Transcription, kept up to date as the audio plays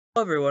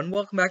Hello everyone,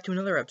 welcome back to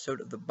another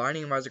episode of the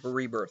Binding of Isaac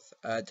Rebirth.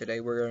 Today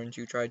we're going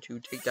to try to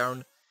take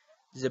down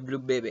the blue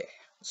baby.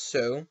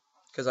 So,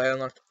 because I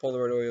unlocked the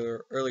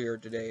Polaroid earlier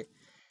today,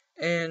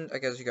 and I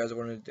guess you guys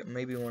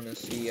maybe want to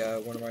see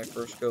one of my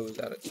first goes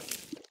at it.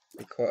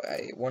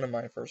 One of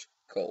my first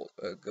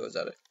goes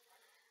at it.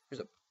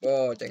 There's a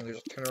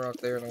tenor rock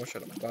there, and I wish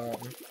I had a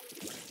bomb.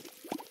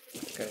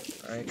 Okay,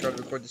 I tried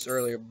to record this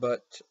earlier,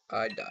 but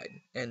I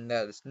died, and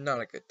that is not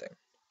a good thing.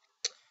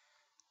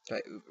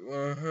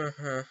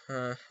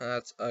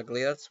 That's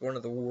ugly. That's one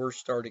of the worst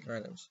starting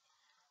items.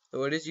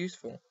 Though it is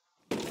useful,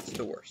 it's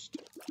the worst.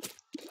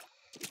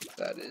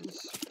 That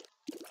is.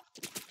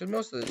 Because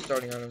most of the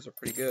starting items are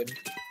pretty good.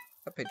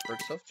 That paid for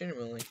itself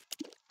genuinely.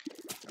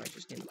 I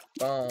just need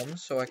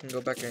bombs so I can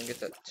go back there and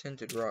get that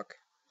tinted rock.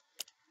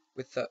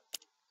 With that.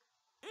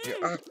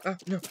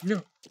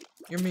 No.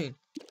 You're mean.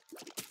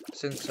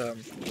 Since,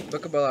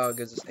 Book of Belial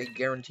gives us a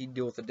guaranteed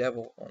deal with the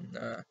devil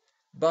on,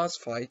 boss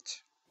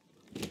fight,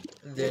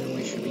 then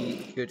we should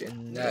be good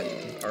in that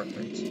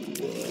compartment.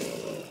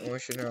 And we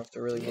shouldn't have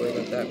to really worry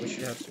about that. We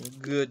should have some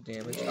good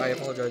damage. I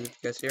apologize if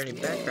you guys hear any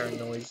background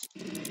noise.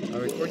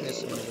 I'm recording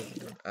this in my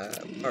living room,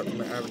 apart from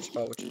my average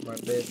spot, which is my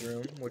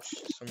bedroom, which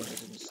someone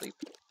is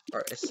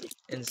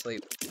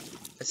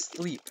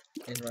asleep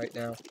in right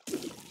now.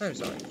 I'm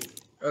sorry.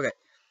 Okay.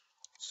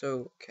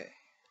 Okay.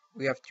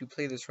 We have to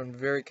play this run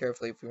very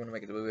carefully if we want to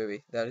make it to Blue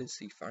Baby. That is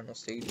the final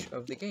stage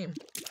of the game.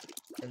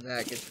 And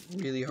that gets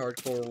really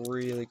hardcore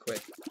really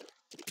quick.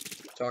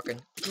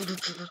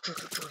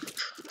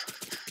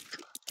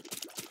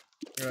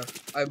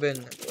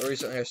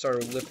 Recently I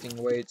started lifting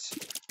weights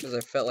because I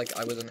felt like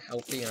I was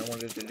unhealthy and I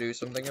wanted to do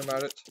something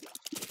about it.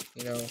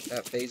 You know,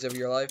 that phase of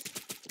your life.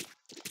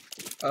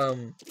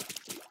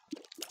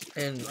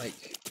 And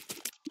like,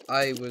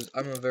 I'm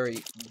a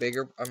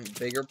bigger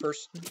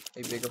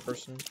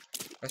person.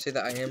 I say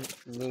that I am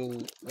a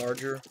little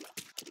larger,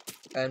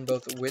 and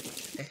both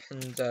width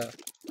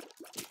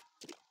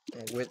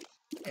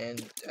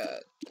and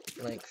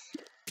length.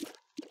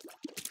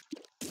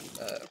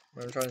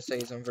 What I'm trying to say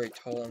is I'm very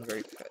tall, I'm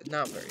very fat.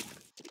 Not very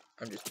fat.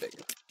 I'm just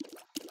bigger.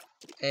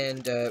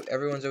 And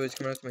everyone's always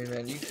coming up to me,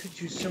 man, you could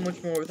do so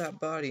much more with that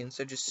body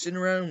instead of just sitting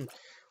around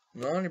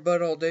on your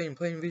butt all day and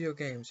playing video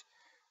games.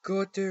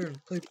 Go out there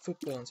and play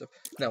football and stuff.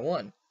 Now,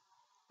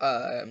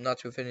 I'm not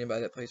to offend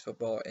anybody that plays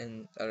football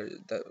and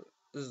that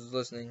is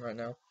listening right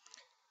now.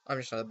 I'm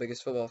just not the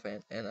biggest football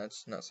fan, and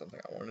that's not something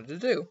I wanted to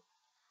do.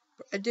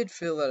 But I did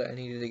feel that I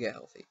needed to get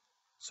healthy.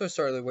 So I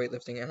started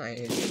weightlifting, and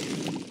I,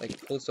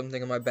 pulled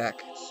something on my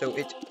back. So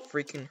it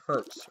freaking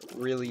hurts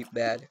really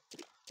bad.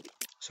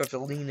 So I have to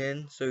lean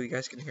in so you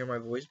guys can hear my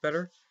voice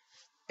better.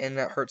 And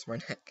that hurts my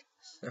neck.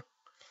 So,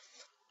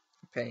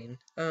 pain.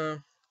 Okay.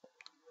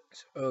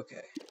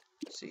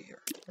 Let's see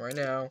here. Right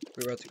now,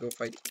 we're about to go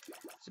fight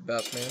the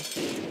boss man.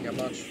 We got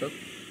monster.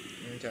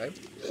 Okay.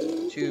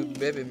 Two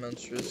baby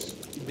monsters.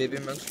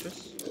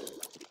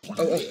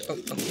 Oh, I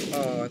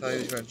thought he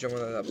was gonna jump on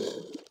that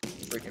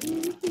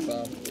freaking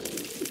bomb.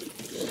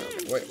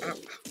 Wait, ow,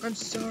 I'm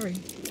sorry.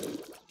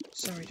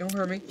 Sorry, don't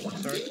hurt me. I'm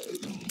sorry.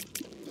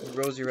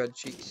 Rosy red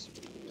cheeks.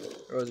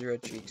 Oh,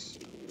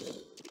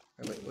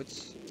 wait,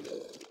 what's...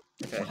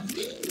 Okay.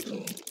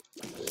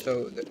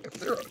 So, if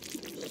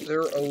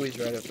they're always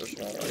red if they're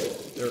small, right?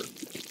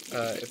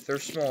 If they're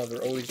small,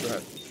 they're always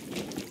red.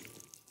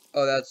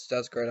 Oh, that's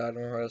great. I don't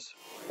know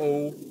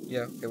Oh,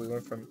 yeah, okay, we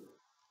went from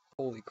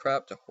holy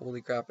crap to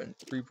holy crap in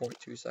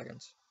 3.2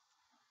 seconds.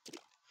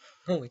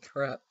 Holy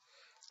crap.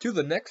 To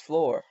the next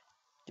floor.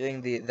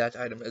 Getting that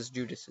item as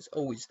Judas is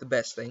always the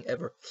best thing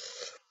ever.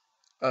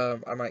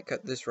 I might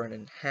cut this run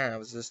in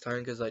halves this time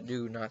because I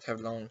do not have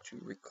long to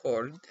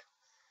record.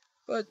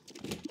 But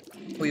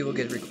we will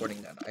get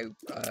recording done.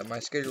 My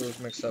schedule is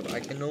mixed up. I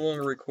can no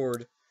longer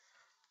record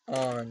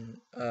on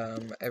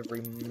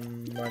every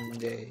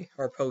Monday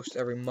or post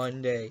every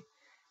Monday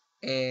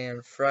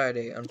and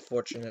Friday,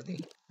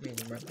 unfortunately,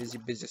 meaning my busy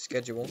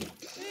schedule.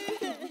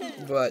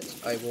 But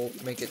I will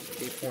make it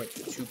a point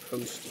to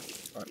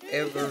post on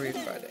every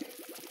Friday.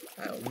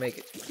 I'll make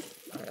it.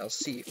 I'll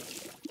see.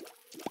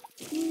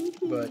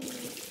 But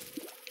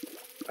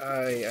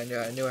I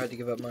knew I had to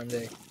give up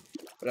Monday,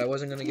 but I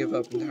wasn't gonna give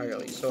up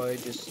entirely. So I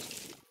just,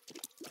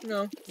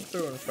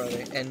 threw in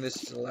Friday, and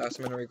this is a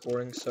last-minute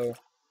recording, so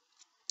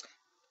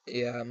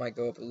yeah, I might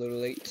go up a little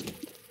late.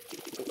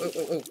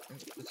 Oh!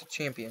 It's a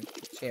champion.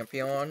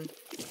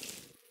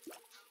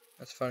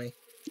 That's funny.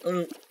 Oh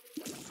no!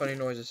 Funny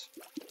noises.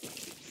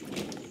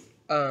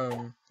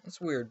 That's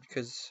weird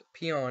because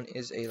peon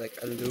is a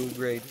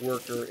low-grade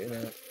worker in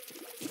a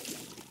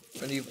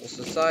medieval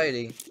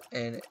society,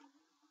 and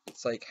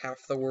it's like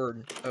half the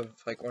word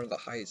of one of the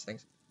highest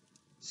things.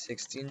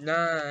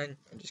 69.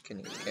 I'm just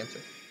kidding. It's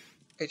cancer.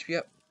 HP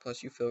up.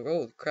 Plus you feel.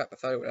 Holy crap! I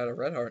thought it would add a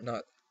red heart.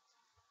 Not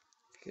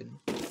kidding.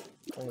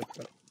 Holy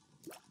crap.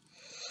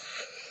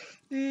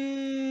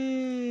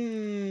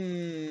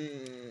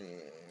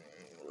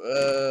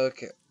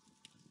 Okay.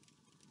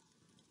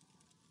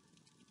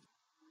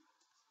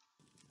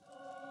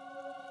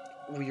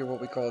 We are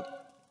what we call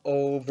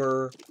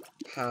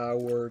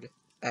overpowered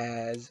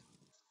has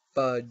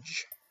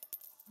fudge.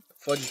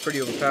 Fudge is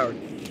pretty overpowered.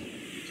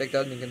 Take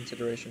that into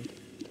consideration.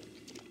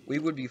 We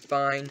would be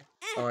fine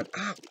on...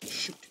 Ah,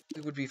 shoot.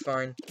 We would be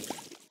fine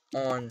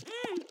on...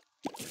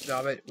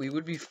 Stop it. We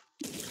would be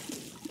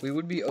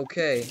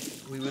okay.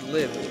 We would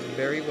live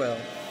very well.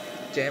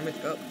 Damage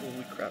up.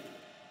 Holy crap.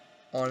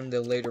 On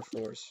the later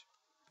floors.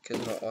 Because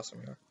of how awesome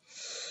we are.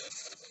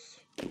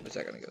 Where's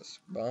that gonna go?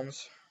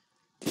 Bombs?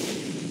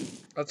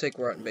 I'll take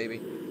Rotten Baby.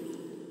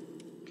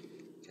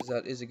 Because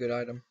that is a good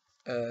item.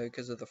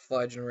 Because of the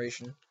fly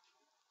generation.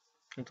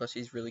 And plus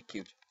he's really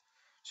cute.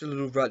 It's a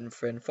little rotten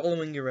friend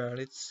following you around.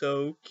 It's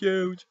so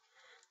cute.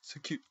 So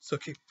cute. So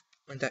cute.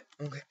 And that.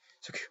 Okay.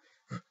 So cute.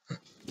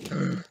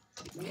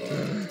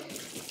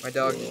 My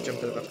dog just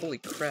jumped out of that. Holy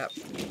crap.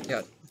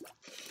 Yeah.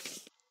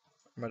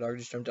 My dog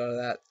just jumped out of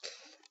that.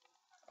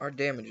 Our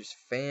damage is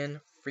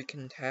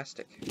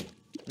fan-freaking-tastic.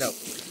 No.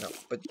 No.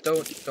 But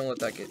don't let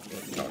that get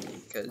me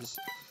talking. Because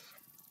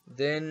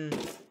then...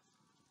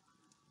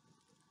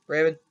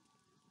 Raven.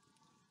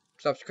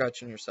 Stop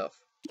scratching yourself.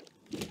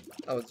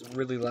 That was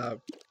really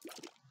loud.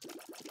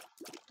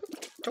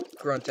 Don't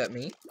grunt at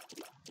me.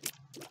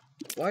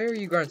 Why are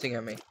you grunting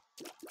at me?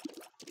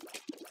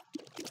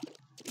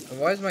 And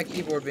why is my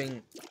keyboard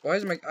being... Why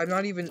is my... I'm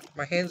not even...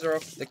 My hands are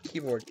off the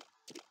keyboard.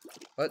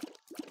 What?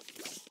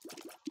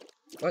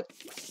 What?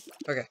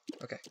 Okay.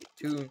 Okay.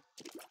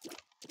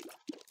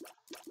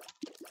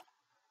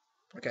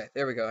 Okay,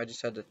 there we go. I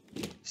just had to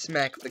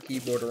smack the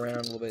keyboard around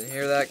a little bit.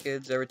 Hear that,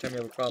 kids? Every time you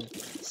have a problem,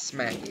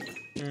 smack it.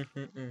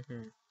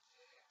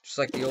 Just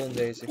like the old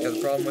days. If you have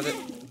a problem with it,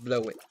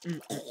 blow it.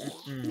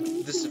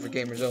 This is for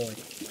gamers only.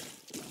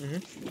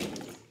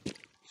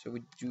 So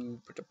we do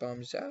put the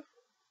bombs out.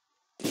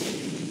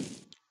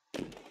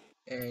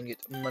 And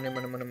get money.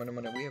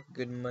 We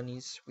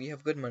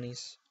have good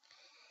monies.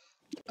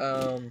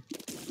 Oh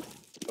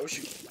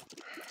shoot.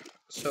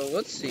 So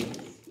let's see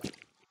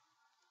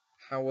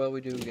how well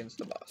we do against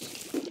the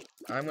boss.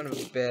 I'm gonna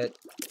bet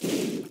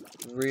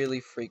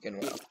really freaking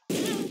well.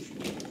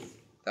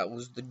 That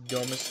was the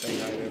dumbest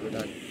thing I've ever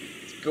done.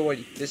 Go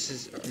away. This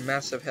is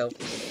massive health.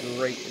 This is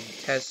great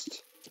to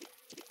test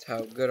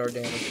how good our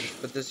damage is.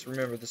 But this,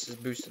 remember, this is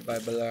boosted by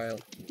Belial.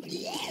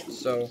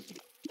 So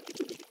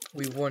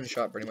we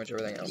one-shot pretty much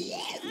everything else.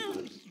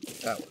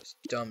 That was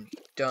dummy.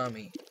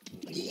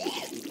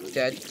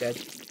 Dead,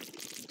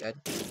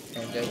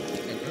 and dead,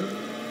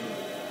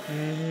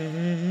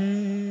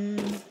 and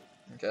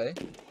okay.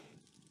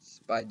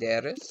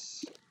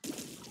 Spideris.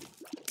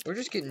 We're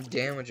just getting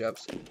damage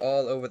ups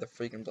all over the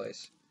freaking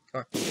place.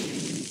 Come on.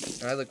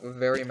 And I look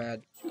very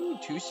mad. Ooh,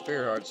 2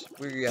 spirit hearts.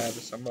 We have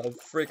some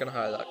freaking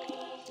high luck.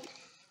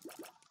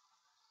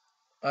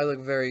 I look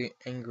very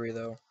angry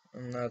though.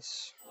 And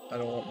that's... I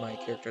don't want my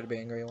character to be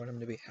angry. I want him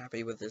to be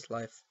happy with his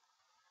life.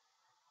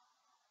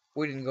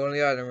 We didn't go in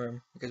the item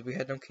room because we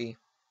had no key.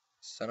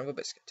 Son of a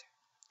biscuit.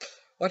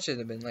 Watch it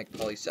have been like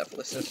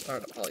polycephalus,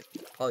 not a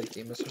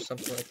polyphemus or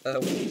something like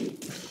that.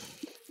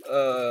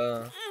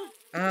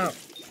 Ow,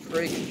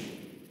 freak.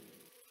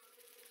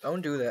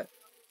 Don't do that.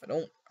 I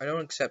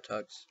don't accept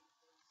hugs.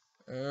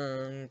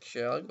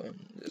 Okay, I'll go in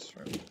this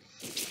room.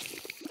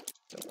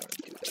 Don't want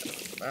to do that on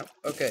the map.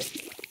 Okay.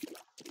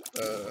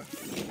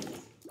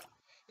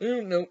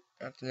 Nope.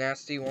 That's a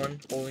nasty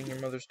one, holding your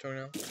mother's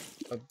toenail.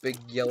 A big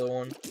yellow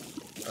one.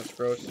 That's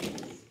gross.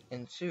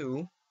 And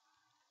 2,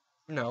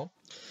 no.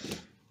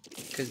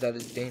 Because that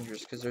is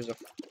dangerous, because there's a...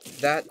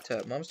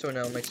 Mom's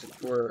toenail makes it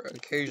where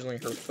occasionally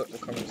her foot will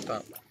come and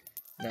stomp.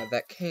 Now,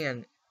 that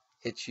can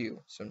hit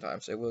you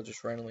sometimes. It will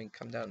just randomly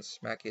come down and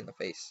smack you in the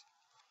face.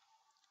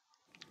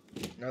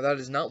 Now, that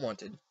is not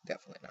wanted.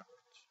 Definitely not.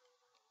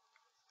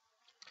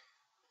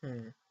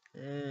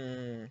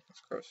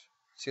 That's gross.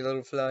 See a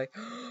little fly?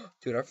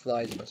 Dude, our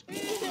flies must be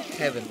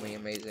heavenly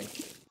amazing.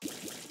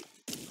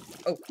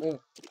 Oh, whoa.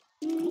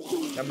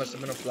 That must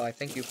have been a fly.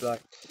 Thank you, fly.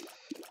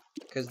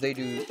 Because they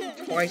do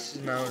twice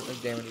the amount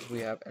of damage as we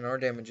have, and our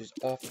damage is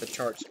off the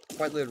charts.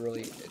 Quite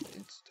literally,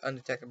 it's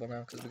undetectable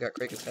now because we got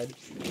Cricket's head.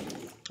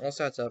 All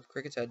stats up.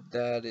 Cricket's head,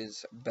 that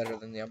is better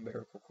than the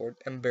unbearable cord.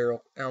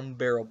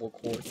 Unbearable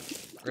cord.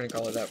 We're gonna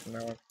call it that from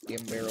now on. The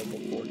unbearable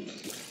cord.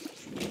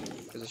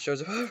 Because it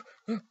shows up.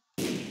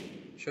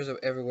 Shows up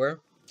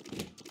everywhere.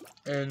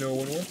 And no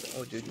one wants it.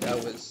 Oh, dude,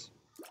 that was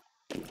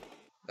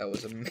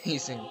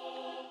amazing.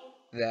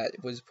 That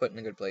was put in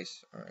a good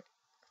place. Alright.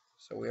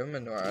 So we haven't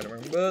been to our item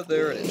room, but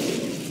there it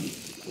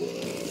is.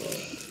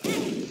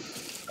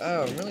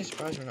 Oh, I'm really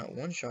surprised we're not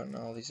one-shotting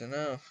all these.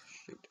 No.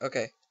 Shoot.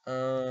 Okay.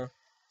 Come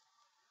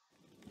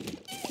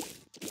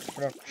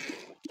on.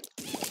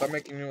 Stop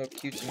making little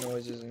cutesy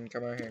noises and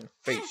come out here and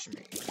face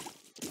me.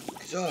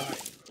 Because I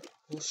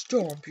will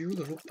stomp your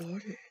little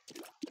butt in.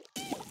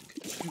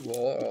 Because you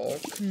are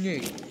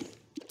Canadian.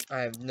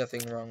 I have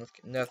nothing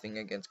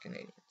against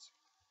Canadians.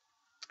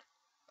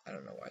 I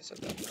don't know why I said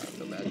that. I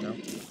feel bad now.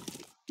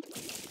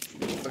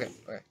 Okay.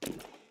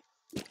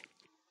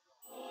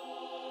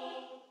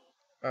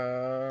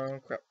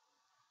 Crap.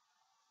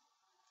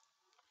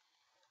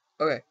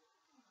 Okay.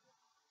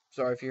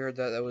 Sorry if you heard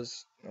that. That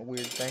was a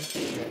weird thing.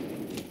 Okay.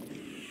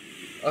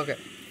 Okay,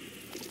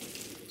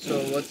 so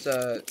let's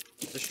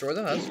destroy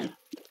the husk.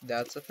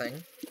 That's a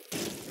thing.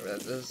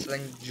 This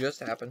thing just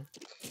happened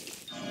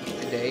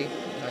today.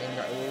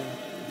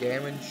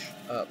 Damage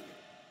up.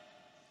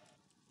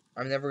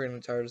 I'm never gonna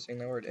get tired of saying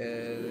that word.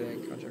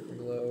 Contract from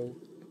below,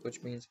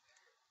 which means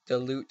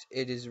dilute.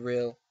 It is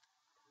real.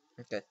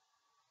 Okay.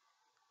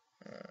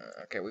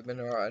 Okay, we've been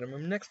to our item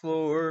room. Next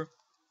floor.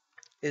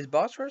 Is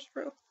boss rush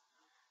real?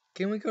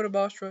 Can we go to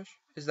boss rush?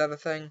 Is that a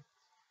thing?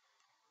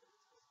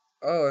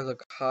 Oh, I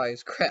look high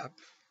as crap.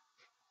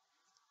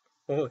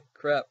 Holy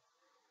crap.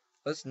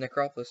 Let's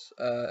Necropolis.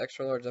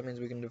 Extra large. That means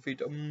we can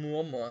defeat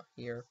Mama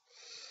here.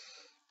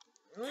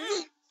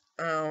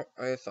 Ow.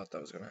 I thought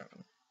that was gonna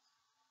happen.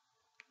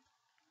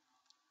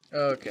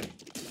 Okay.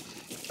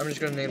 I'm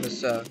just gonna name this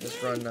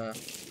this run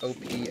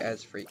OP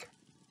as Freak.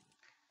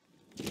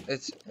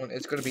 It's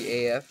gonna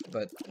be AF,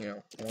 but you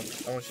know,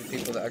 I want you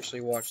people that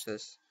actually watch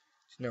this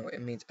to know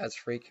it means as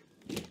Freak,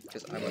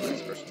 because I'm a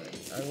nice person.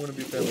 I want to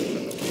be family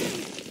friendly.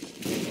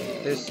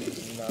 This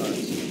is not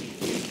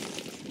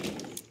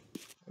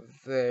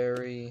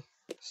very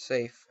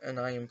safe, and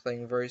I am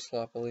playing very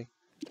sloppily.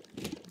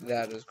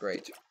 That is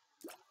great.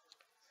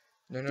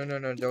 No, no, no,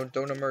 no!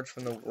 Don't emerge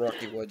from the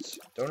Rocky Woods.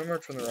 Don't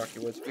emerge from the Rocky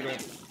Woods. We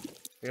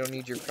don't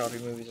need your copy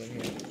movies in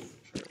here.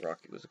 Sure,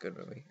 Rocky was a good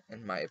movie,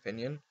 in my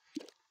opinion.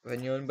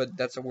 But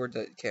that's a word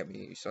that can't be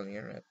used on the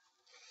internet.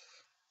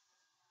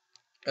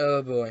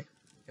 Oh boy,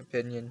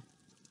 opinion.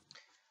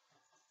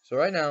 So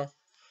right now,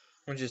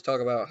 we'll just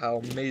talk about how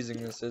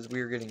amazing this is.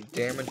 We are getting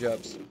damage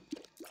ups,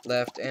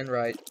 left and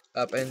right,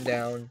 up and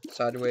down,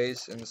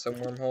 sideways, and some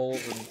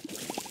wormholes, and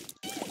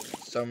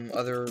some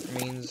other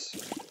means,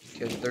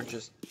 because they're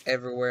just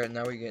everywhere, and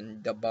now we're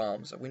getting the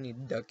bombs. We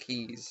need the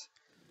keys.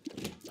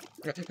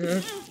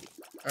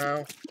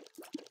 Ow.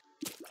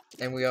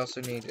 And we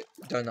also need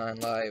the 9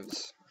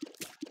 lives,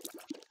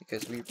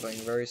 because we're playing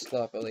very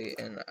sloppily,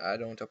 and I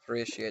don't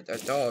appreciate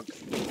that. Dog,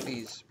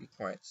 please be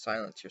quiet.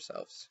 Silence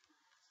yourselves.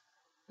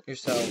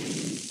 Yourself.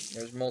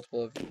 There's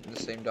multiple of the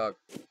same dog.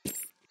 Okay,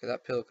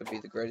 that pill could be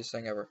the greatest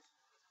thing ever.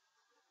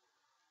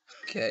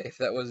 Okay, if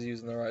that was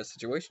used in the right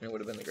situation, it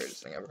would have been the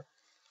greatest thing ever.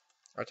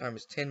 Our time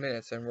is 10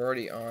 minutes, and we're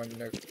already on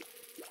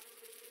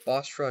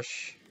boss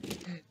rush.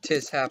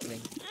 Tis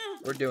happening.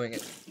 We're doing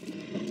it.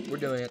 We're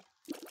doing it.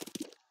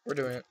 We're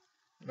doing it.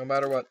 No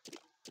matter what.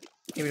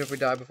 Even if we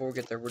die before we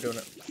get there, we're doing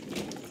it.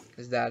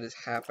 Because that is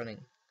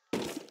happening.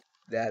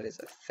 That is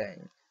a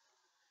thing.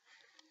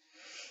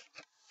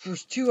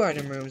 There's 2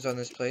 item rooms on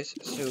this place,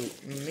 so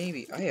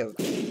maybe I have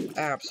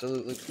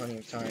absolutely plenty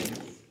of time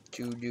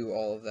to do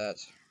all of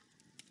that.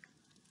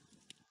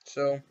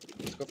 So,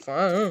 let's go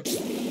find...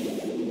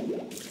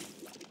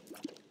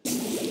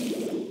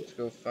 Let's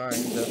go find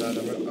that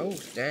item room. Oh,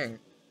 dang.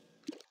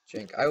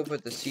 Jank. I will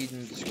put the seed in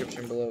the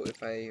description below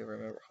if I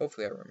remember.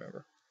 Hopefully I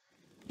remember.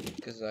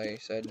 Because I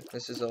said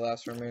this is the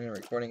last remaining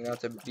recording, not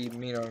to be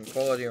mean on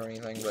quality or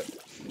anything, but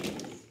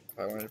if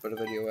I wanted to put a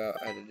video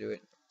out, I had to do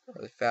it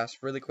really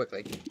fast, really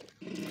quickly.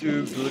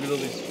 Dude, look at all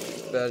these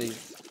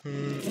fatties.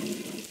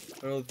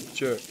 They're all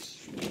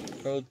jerks.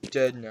 They're all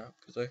dead now,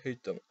 because I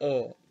hate them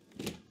all.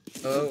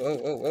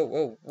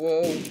 Oh,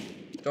 whoa.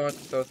 Don't have to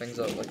throw things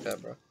out like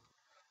that, bro.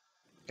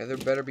 Okay, there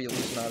better be at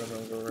least an item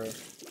over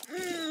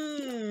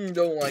here.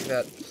 Don't like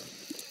that.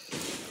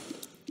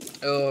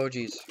 Oh,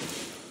 jeez.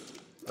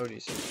 Oh,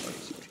 jeez.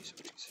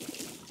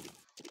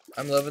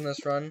 I'm loving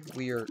this run.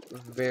 We are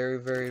very,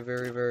 very,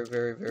 very, very,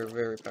 very, very,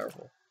 very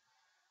powerful.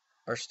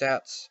 Our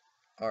stats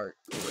are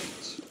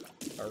great.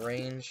 Our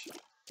range,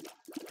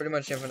 pretty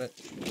much infinite.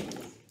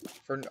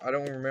 I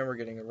don't remember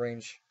getting a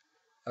range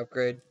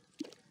upgrade,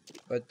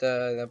 but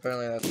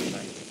apparently that's the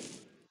thing.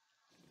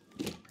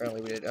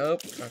 Apparently we did. Oh,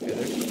 okay,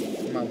 there's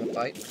the mama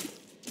fight.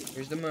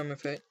 Here's the mama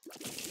fight.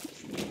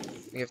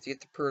 We have to get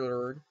the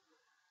Perlord.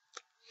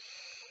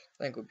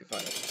 I think we'll be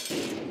fine.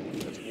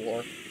 That's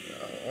war.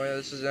 Oh yeah,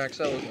 this is an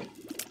XL, isn't it?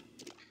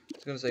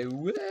 It's gonna say,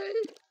 way!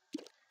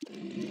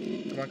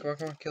 Come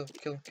on, kill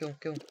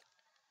him.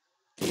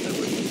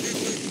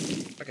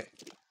 Okay.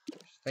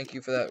 Thank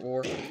you for that,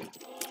 war.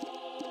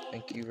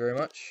 Thank you very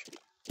much.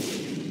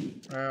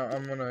 Now,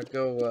 I'm gonna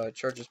go,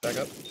 charge this back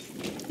up.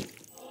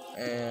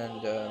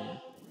 And,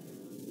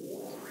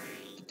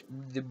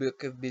 get the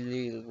Book of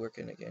Belial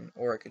working again.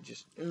 Or I could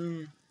just,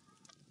 we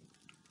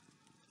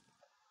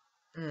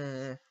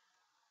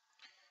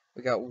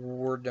got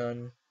war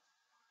done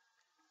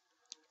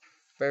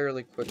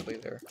fairly quickly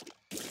there.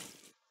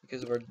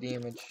 Because of our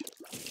damage.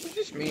 Is it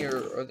just me, or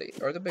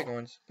are the big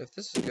ones? If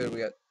this is good,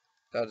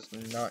 that is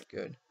not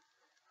good.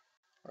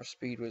 Our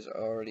speed was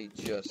already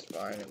just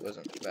fine. It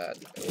wasn't bad.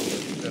 It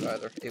wasn't good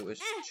either. It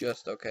was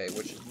just okay,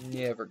 which is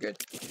never good.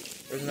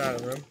 There's an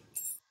item room.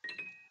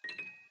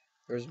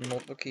 There's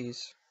multiple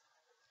keys.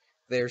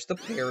 There's the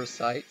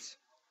parasites.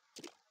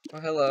 Oh,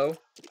 hello.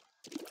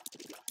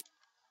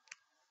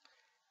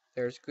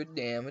 There's good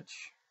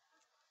damage.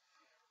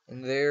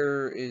 And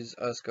there is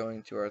us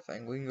going to our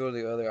thing. We can go to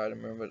the other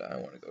item room, but I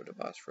want to go to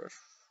boss rush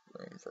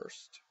room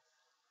first.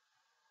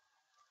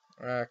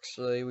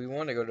 Actually, we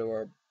want to go to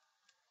our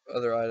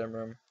other item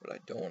room, but I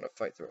don't want to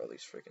fight through all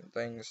these freaking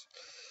things.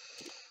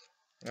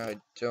 I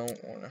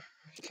don't want to.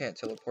 I can't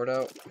teleport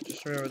out.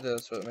 Just remember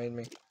this, what made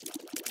me.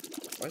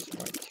 Why is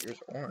my tears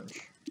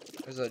orange?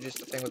 Is that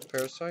just a thing with the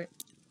parasite?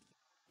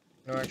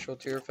 No actual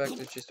tear effect,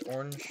 it's just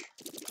orange.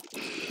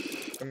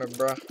 Come here,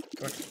 bruh.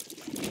 Come here.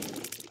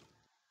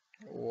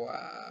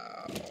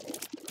 Wow.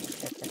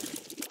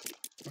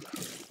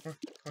 Come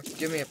on.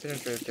 Give me a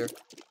penetrative tear.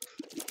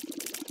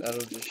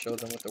 That'll just show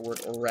them what the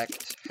word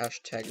wrecked.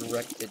 Hashtag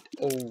wrecked it.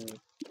 Oh.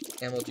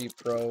 MLG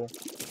Pro.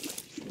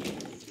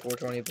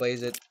 420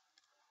 blaze it.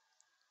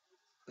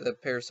 The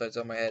parasite's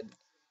on my head.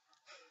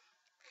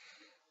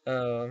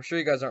 I'm sure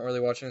you guys aren't really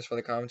watching this for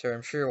the commentary.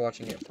 I'm sure you're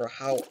watching it for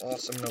how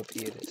awesome and OP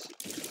it is.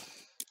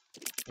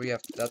 We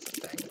have to, that's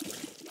the thing.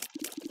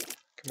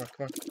 Come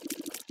on.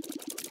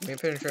 Give me a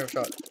penetrative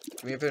shot.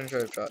 Give me a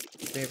penetrative shot.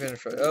 Give me a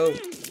penetrative.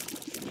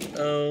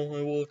 Oh,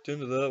 I walked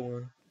into that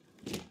one.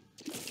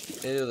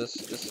 Ew, this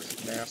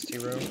is a nasty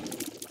room.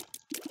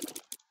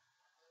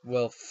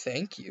 Well,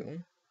 thank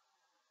you,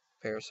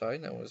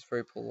 Parasite. That was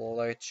very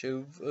polite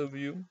of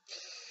you.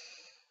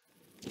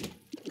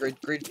 Great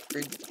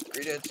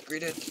heads.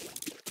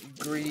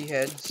 Greedy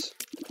heads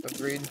of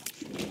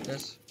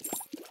greedness.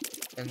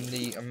 And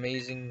the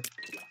amazing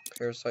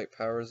parasite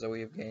powers that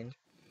we have gained.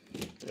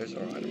 There's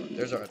our item.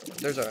 There's our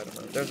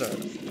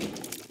item.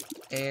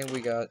 And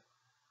we got...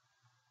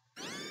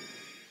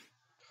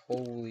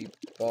 Holy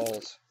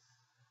balls.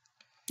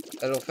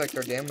 That'll affect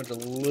our damage a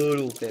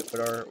little bit,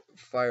 but our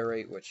fire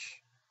rate,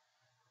 which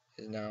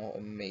is now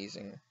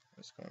amazing,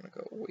 is going to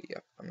go way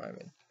up.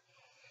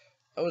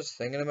 I was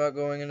thinking about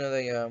going into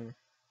the,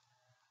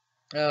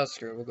 oh,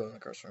 screw it, we'll go in the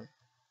curse room.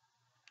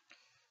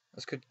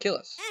 This could kill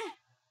us.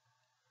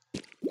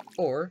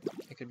 Or,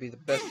 it could be the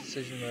best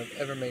decision I've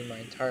ever made in my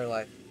entire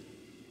life.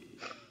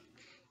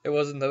 It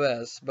wasn't the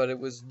best, but it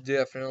was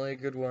definitely a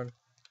good one.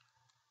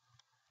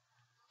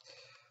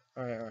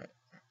 Alright.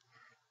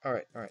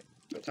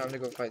 But time to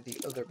go fight the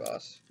other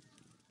boss.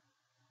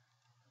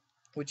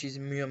 Which is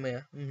Mia.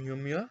 Time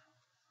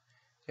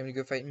to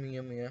go fight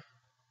Mia.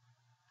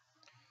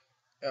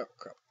 Oh,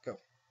 crap, go.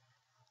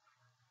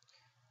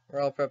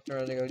 We're all prepped and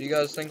ready to go. Do you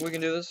guys think we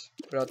can do this?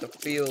 Put out the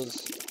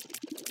fields.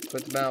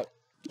 Put them out.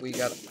 We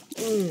gotta...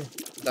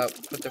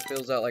 Put the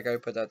fields out like I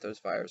put out those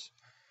fires.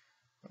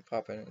 I'm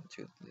popping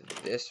into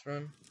this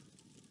room.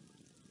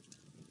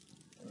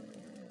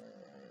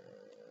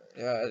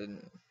 Yeah, I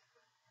didn't...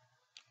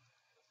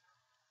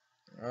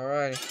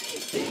 Alrighty.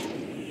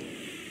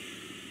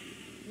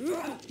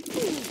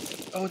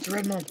 Oh, it's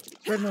Red Mom.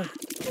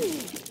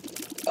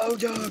 Oh,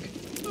 dog.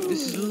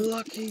 This is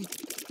lucky.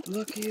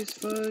 Lucky as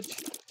fudge.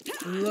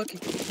 Lucky.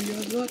 We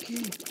are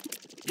lucky.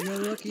 We are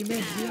lucky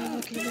men.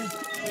 Give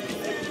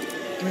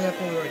me that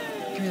Polaroid.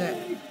 Give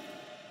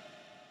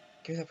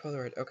me that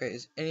Polaroid. Okay,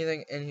 is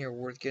anything in here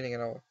worth getting at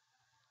all?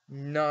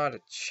 Not a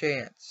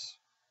chance.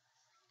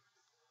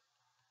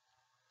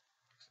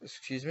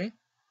 Excuse me?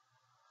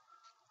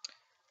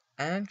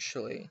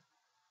 Actually,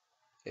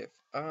 if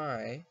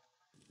I...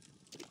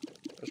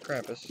 There's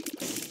Krampus.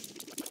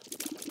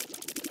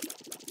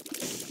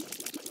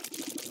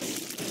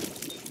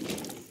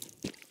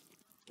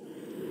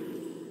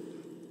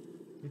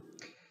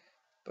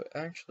 But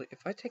actually,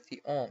 if I take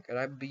the Ankh and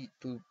I beat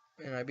Boop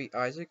and I beat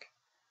Isaac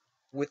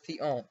with the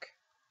Ankh,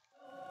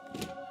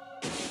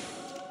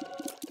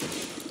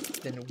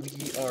 then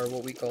we are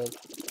what we call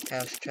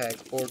hashtag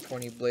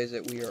 420 blaze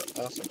it. We are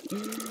awesome.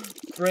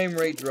 Frame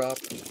rate drop.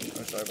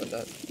 I'm sorry about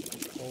that.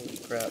 Holy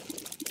crap.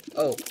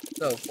 Oh,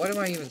 no, what am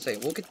I even saying?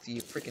 We'll get the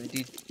freaking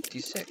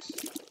D6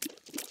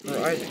 for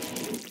Isaac,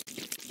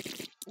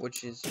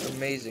 which is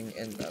amazing,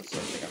 and that's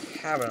something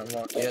I haven't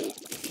unlocked yet.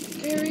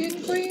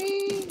 Carrion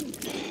Queen!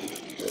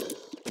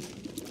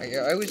 I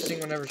always sing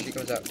whenever she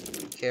comes out.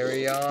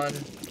 Carry on,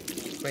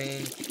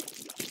 Queen.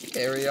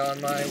 Carry on,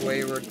 my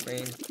wayward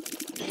Queen.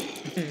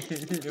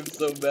 It's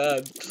so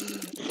bad.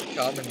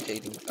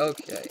 Commentating.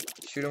 Okay.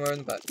 Shoot him in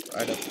the butt.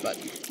 Right up the butt.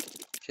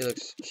 She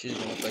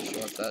doesn't look like she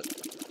wants that.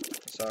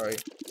 Sorry.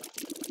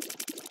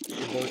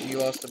 You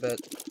lost a bet.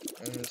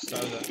 And it's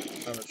time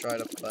to try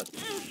it up the butt.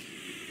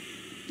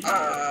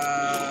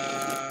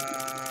 Ouch.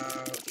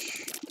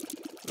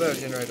 But I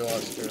generated a lot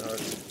of spirit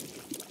hearts.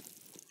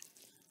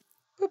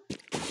 Boop.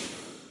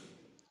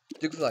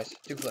 Duke flies.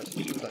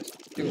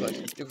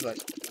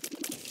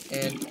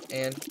 And.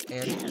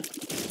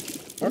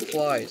 More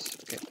flies.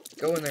 Okay,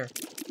 go in there.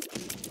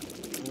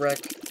 Wreck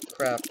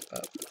crap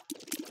up.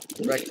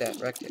 Wreck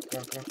it.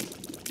 Come on.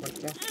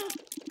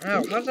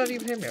 Ow, how did that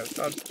even hit me? I was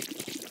dodging.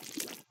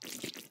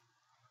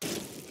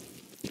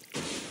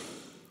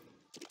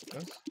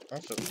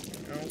 Also,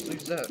 I also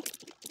use that.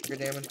 Your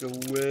damage go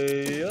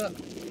way up.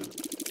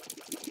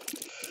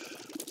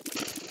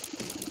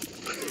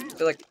 I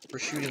feel like we're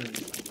shooting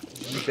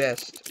the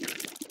best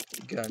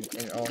gun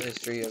in all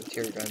history of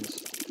tier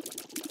guns.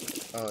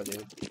 Oh,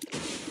 dude.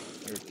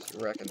 You're just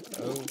wrecking.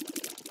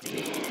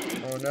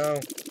 Oh no.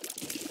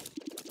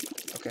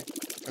 Okay.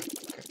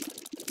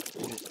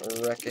 You're just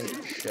wrecking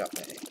shot.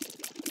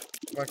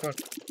 Come on.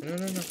 No.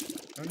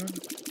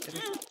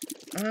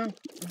 Ow,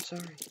 I'm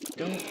sorry.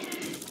 Don't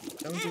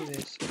do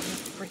this. Ah,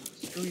 frick,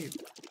 screw you.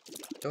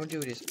 Don't do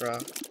this,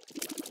 brah.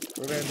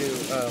 We're gonna do,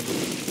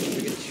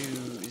 we get to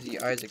the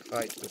Isaac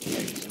fight, which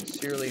I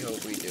sincerely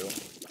hope we do.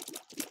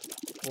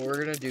 What we're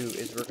gonna do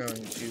is we're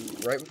going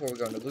to, right before we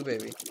go into Blue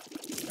Baby,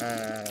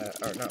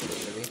 or not Blue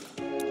Baby,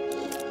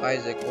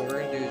 Isaac, what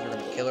we're gonna do is we're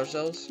gonna kill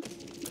ourselves,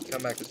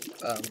 come back as,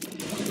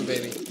 Blue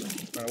Baby,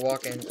 we're gonna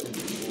walk in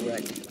and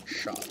wreck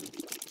shop.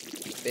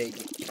 Big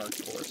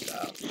hardcore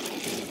style.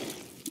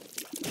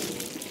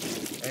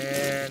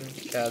 And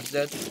Chad's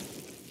dead.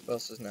 Who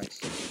else is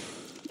next?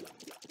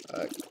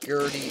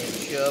 Gertie and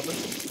Chubb.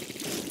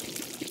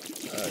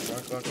 Come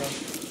on, come on, come on.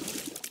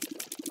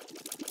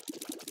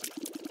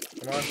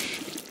 Come on.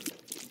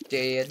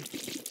 Dead.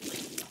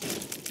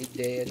 He's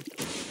dead.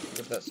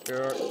 Get that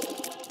spirit.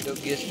 Go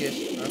Gish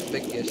Gish. That's a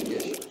big Gish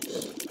Gish.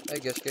 Hey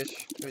Gish Gish.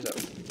 Who's that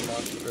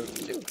monster fruit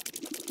too?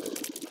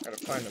 Gotta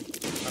find him.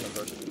 Find him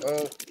first.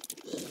 Oh.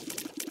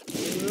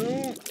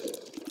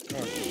 Come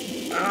on.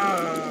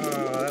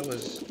 Ah, that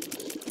was...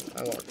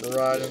 I walked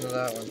right into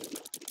that one.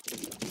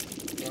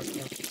 Come on,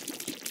 come on.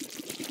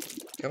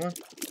 Come on.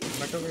 Come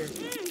back over here.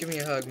 Give me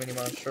a hug, mini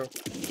monstro.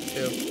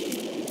 Chill.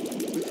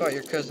 We fought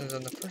your cousins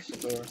on the first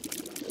floor.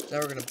 Now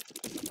we're gonna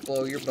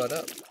blow your butt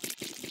up.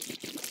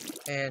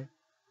 And...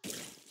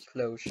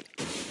 Slosh.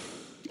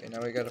 Okay,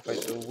 now we gotta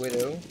fight the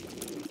widow.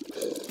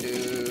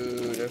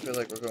 Dude, I feel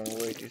like we're going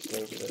way too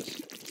slow for this.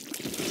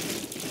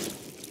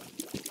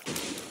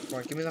 Come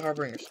on, give me the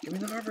Harbingers. Give me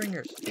the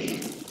Harbingers.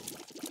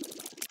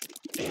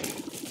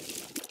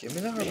 Give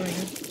me the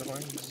Harbingers. Come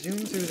on, zoom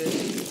through this.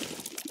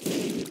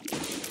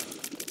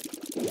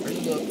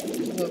 There's love.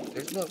 There's love.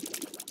 There's love.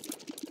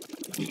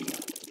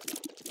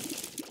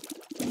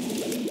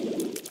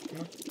 Come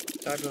on.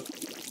 Die, Blow.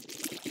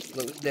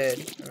 Blow is dead.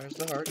 There's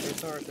the heart.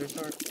 There's the heart. There's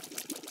the heart.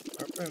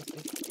 Heart for empty.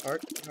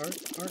 Heart. Heart.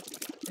 Heart.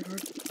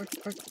 Heart. Heart.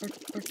 Heart. Heart.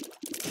 Heart.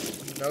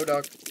 No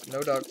dog.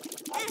 No dog.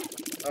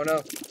 Oh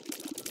no.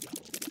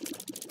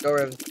 Go,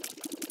 Raven.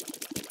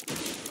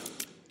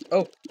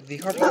 Oh, the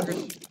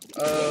Harbingers.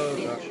 Oh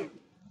gosh.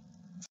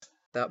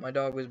 Thought my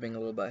dog was being a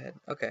little butthead.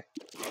 Okay.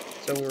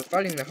 So we're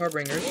fighting the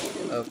Harbingers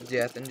of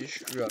death and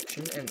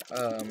destruction and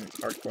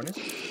hardcoreness.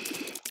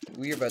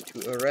 We are about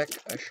to wreck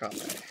a shop.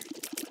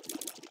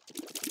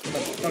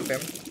 Come on,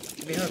 fam.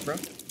 Give me a hug, bro.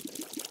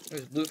 It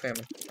was blue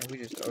family, and we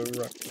just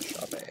wrecked the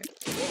shop.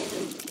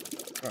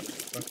 Come on,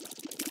 come on.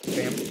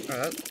 Fam.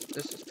 Alright,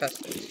 this is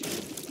pestilence.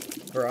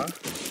 Bruh.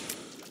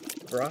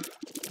 Bruh.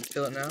 You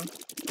feel it now?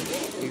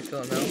 You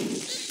feel it now?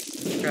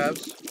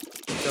 Crabs.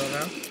 You feel it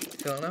now? You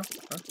feel it now?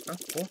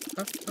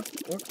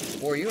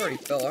 Or you already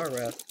felt our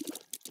wrath.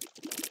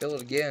 Feel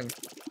it again.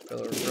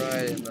 Feel it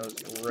right in those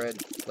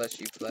red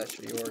fleshy flesh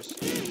of yours.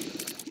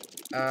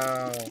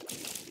 Ow.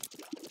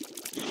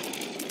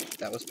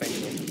 That was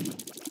painful.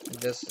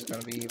 This is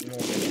gonna be even more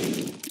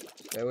painful.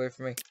 Stay away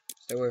from me.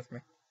 Stay away from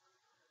me.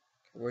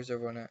 Okay, where's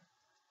everyone at?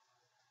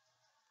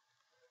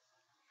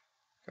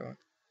 Come on.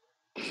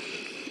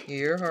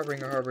 Here,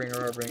 Harbinger, Harbinger,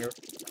 Harbinger.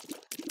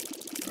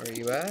 Where are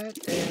you at?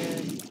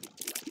 And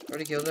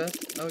already killed that?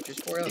 Oh,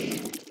 just 4 health.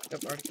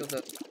 Yep, already killed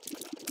that.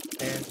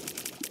 And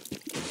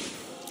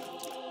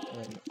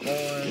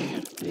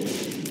Fallen.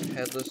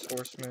 Headless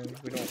Horseman.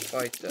 We don't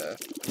fight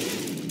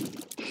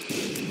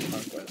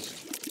Conquest.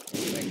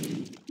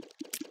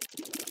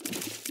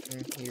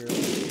 In here,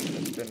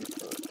 it's been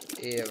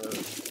forever.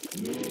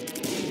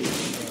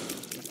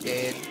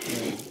 Dead.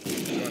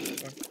 Come on,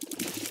 come on.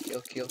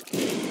 Kill, kill,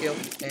 kill, kill.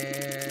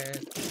 And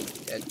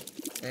dead.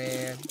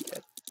 And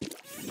dead.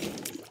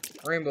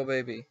 Rainbow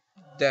baby.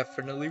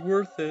 Definitely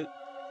worth it.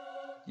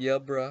 Yeah,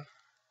 bruh.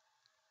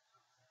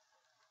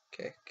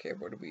 Okay, okay,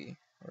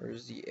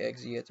 where's the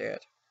exit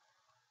at?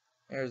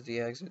 There's the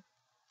exit.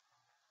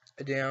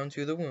 Down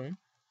to the womb.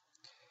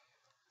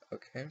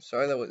 Okay,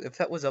 sorry if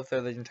that was up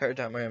there the entire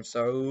time, I am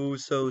so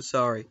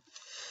sorry.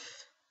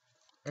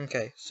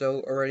 Okay,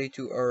 so already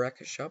to our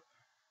wreck shop.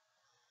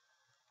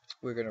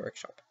 We're gonna wreck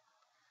shop.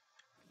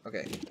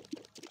 Okay.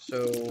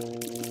 So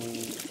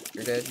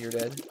you're dead, you're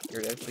dead,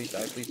 you're dead. Please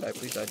die, please die,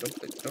 please die. Don't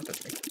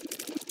touch me.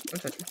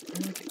 Don't touch me. I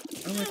don't like it.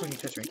 I don't like when you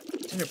touch me.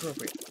 It's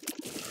inappropriate.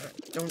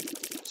 Don't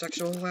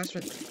sexual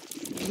harassment.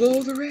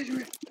 Blow the red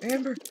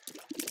amber.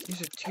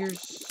 These are tears.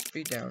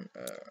 Speed down.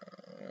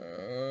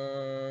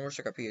 Wish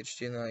I got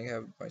PhD and then I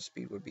have my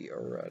speed would be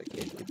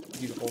eradicated.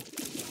 Beautiful.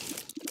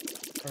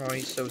 Oh,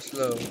 he's so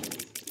slow.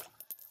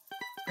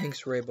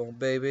 Thanks, Rainbow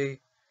baby.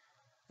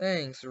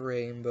 Thanks,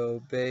 Rainbow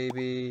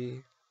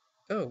baby.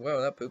 Oh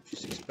wow, that poop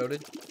just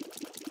exploded.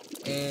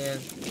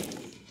 And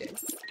dead.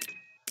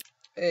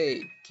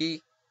 Hey,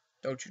 Key.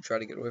 Don't you try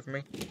to get away from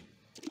me.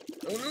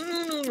 Oh,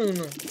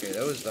 no. Okay,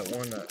 that was that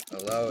one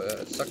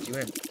that sucked you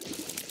in.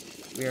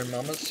 We are in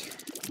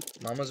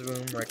Mama's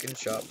room, wrecking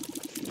shop.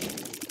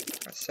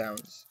 That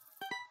sounds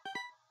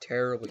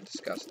terribly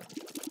disgusting.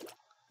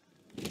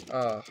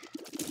 Ah.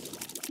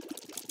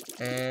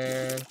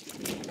 And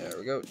there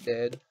we go,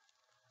 dead.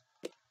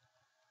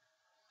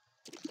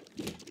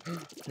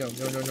 No,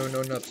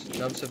 Nubs.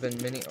 Nubs have been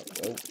mini.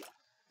 Oh.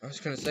 I was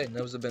gonna say,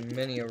 those have been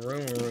many a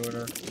room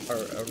ruiner, or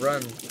a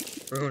run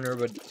ruiner,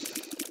 but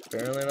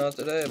apparently not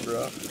today,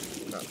 bro.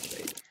 Not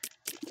today.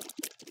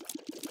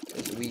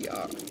 Because we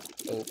are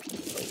OP.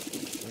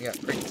 We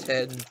got Cricket's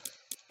head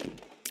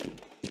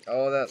and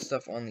all that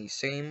stuff on the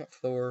same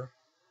floor.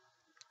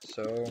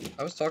 So,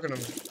 I was talking to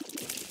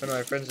one of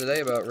my friends today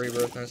about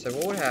Rebirth, and I said,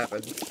 what would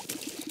happen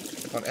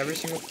if on every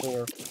single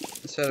floor,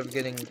 instead of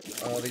getting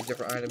all these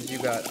different items, you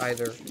got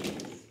either,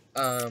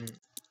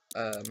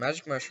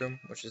 Magic Mushroom,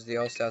 which is the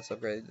all stats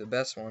upgrade, the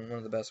best one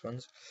of the best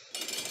ones,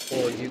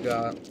 or you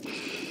got,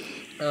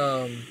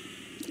 or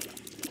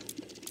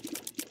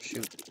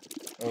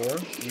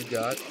you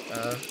got,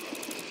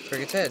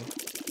 Cricket's head.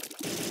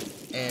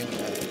 And,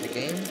 the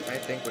game, I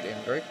think, would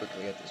end very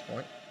quickly at this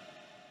point.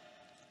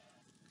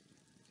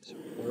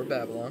 We're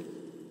Babylon.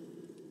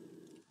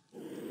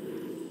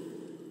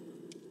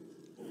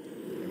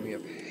 And we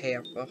have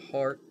half a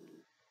heart.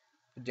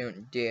 We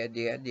don't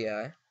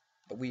die.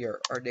 But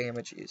our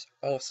damage is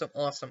awesome.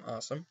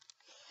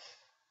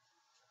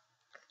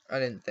 I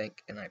didn't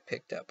think, and I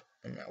picked up,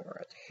 and now we're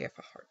at half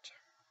a heart.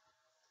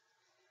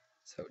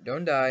 So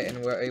don't die,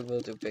 and we're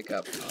able to pick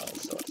up all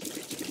sorts of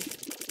HP.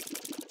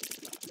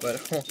 But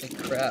holy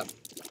crap,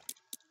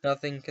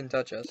 nothing can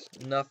touch us.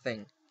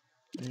 Nothing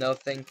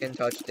can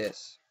touch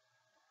this.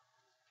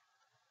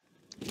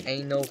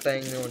 Ain't no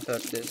thing gonna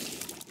touch this.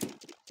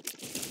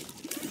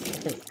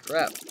 Holy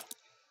crap.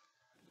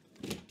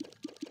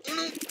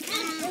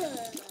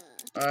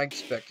 I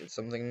expected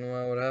something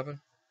would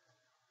happen.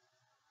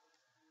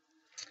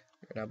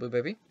 Now, Blue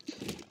Baby.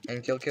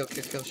 And kill. Shoot.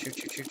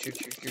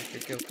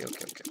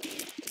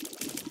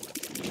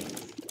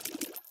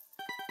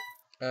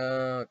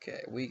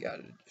 Okay, we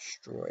gotta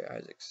destroy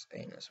Isaac's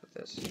anus with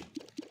this.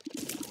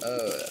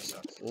 Oh, that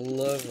sounds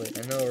lovely.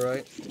 I know,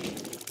 right?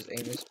 His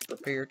anus,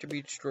 prepare to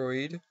be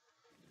destroyed.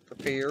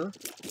 Prepare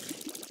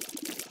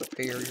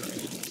your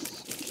anus.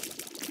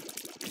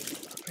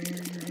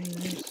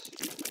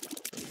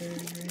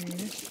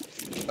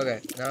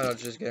 Okay, now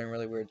it's just getting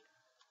really weird.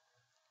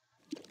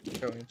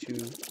 I'm going to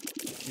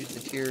use the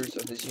tears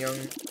of this young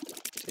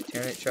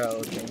satanic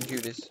child named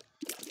Judas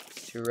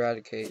to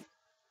eradicate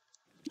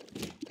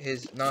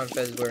his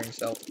non-fez wearing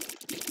self.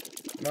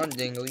 Come on,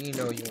 Dingle, you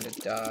know you want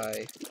to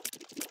die.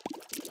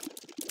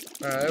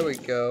 Alright, there we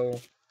go.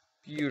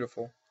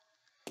 Beautiful.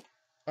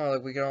 Oh,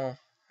 look, we can all...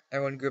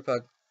 Everyone group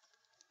hug.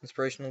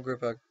 Inspirational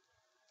group hug.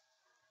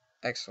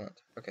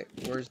 Excellent. Okay,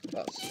 where's the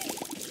boss?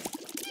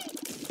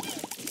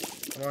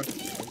 Come on,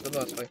 where's the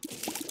boss fight?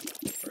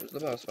 Where's the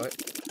boss fight?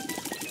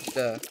 Just,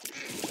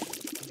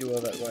 do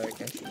all that way I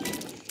can.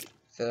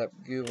 Set up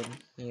goo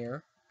in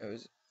here. It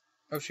was...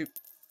 Oh, shoot.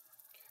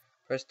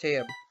 Press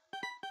tab.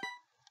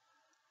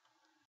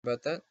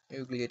 About that?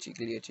 Ooh, glitchy.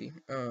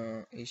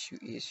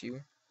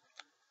 Issue.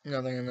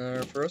 Nothing in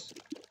there for us.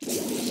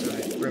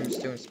 Alright,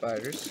 brimstone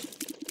spiders.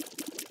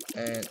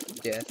 And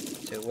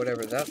death to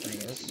whatever that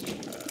thing is.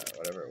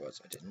 Whatever it was,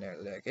 I did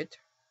not like it.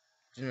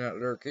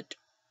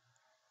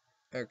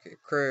 Okay,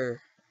 crack.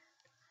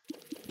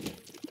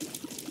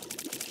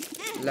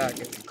 Like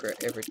if you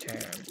crack every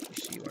time you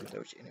see one of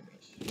those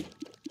enemies.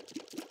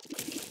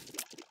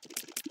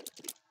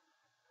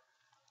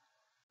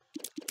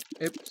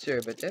 Oops, sorry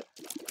about that.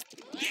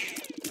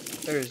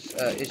 There's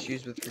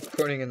issues with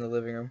recording in the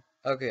living room.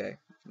 Okay,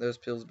 those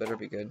pills better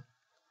be good.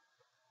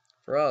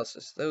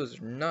 Paralysis, those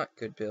are not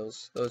good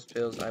pills. Those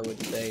pills, I would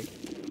say,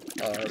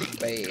 are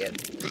bad.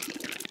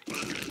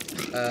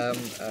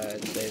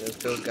 I'd say those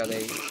pills got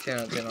a 10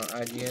 out of 10 on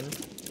IGN.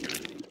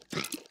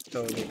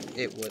 Totally,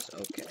 it was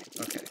okay.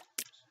 Okay.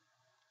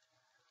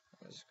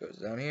 This goes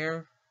down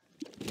here.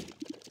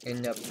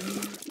 End up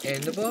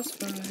in the boss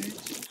fight.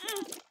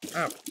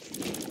 Ow.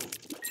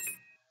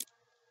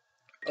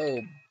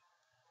 Oh.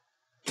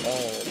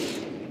 Balls.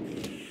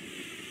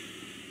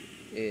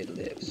 It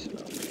lives.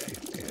 Okay.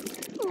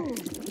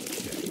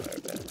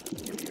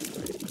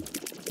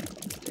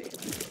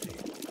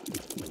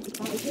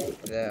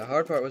 The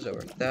hard part was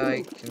over. That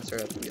I consider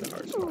that to be the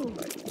hardest part of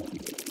the fight.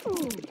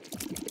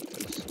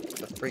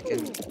 The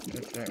freaking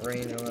infinite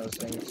rain and all those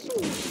things.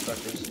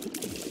 Suckers.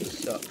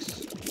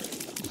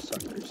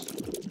 Suckers.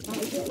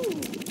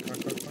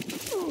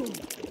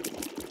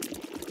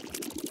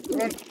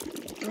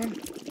 Come on.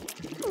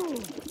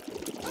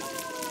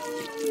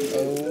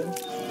 Oh,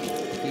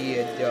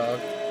 yeah, dog.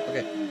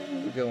 Okay,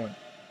 we're going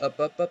up.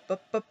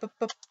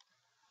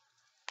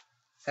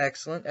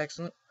 Excellent.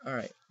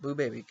 Alright, Blue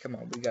Baby, come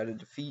on. We gotta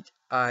defeat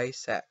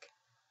Isaac.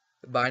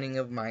 The binding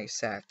of my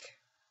sack.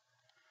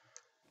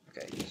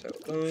 Okay, so...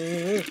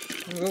 Oh,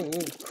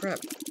 crap.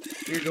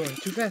 You're going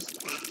too fast.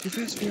 Too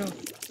fast for y'all.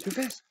 Too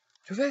fast.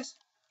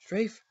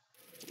 Strafe.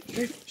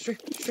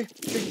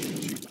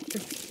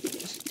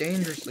 Just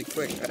dangerously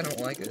quick. I don't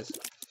like this.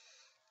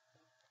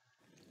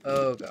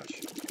 Oh,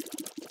 gosh.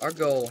 Our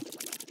goal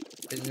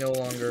is no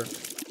longer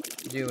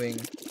doing...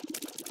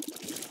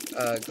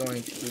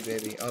 going to Blue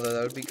Baby, although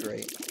that would be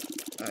great.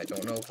 I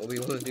don't know if we'll be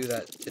able to do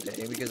that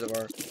today because of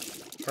our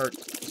heart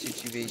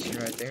situation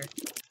right there.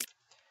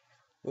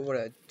 But what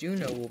I do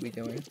know we'll be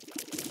doing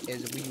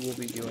is we will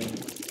be doing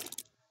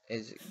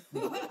is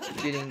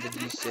getting the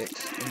D6,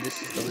 and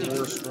this is the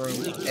worst room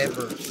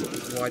ever.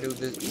 Why does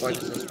this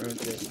room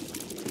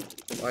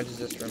exist? Why does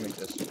this room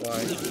exist?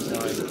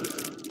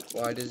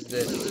 Why does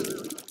this?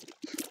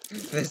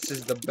 This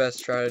is the best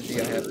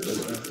strategy I have for this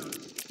room.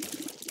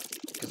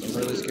 Because I'm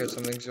really scared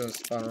something's gonna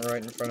spawn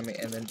right in front of me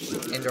and then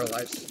just end our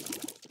lives.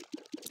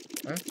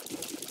 Huh?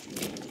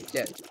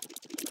 Dead.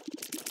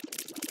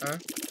 Huh?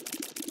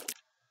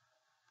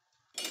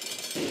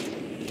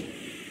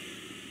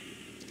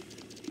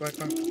 What?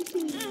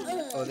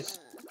 Oh, this.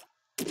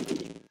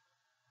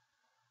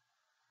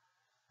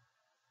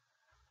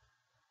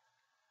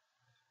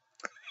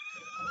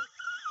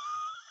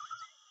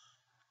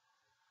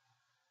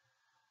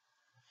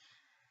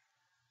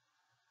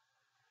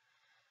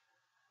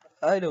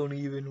 I don't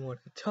even want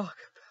to talk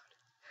about it.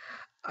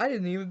 I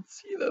didn't even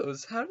see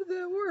those. How did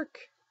that work?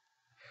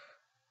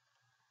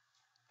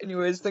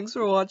 Anyways, thanks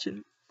for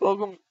watching.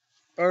 Welcome.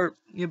 Or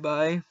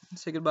goodbye.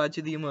 Say goodbye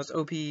to the most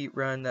OP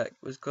run that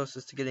was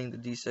closest to getting the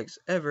D6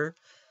 ever.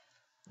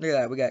 Look at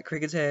that. We got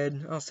Cricket's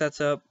Head all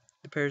sets up.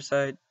 The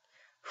Parasite.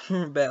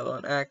 Battle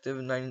on active.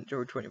 9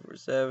 or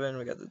 24/7.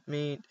 We got the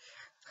meat.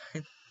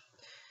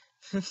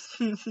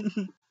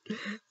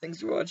 Thanks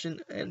for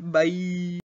watching and bye.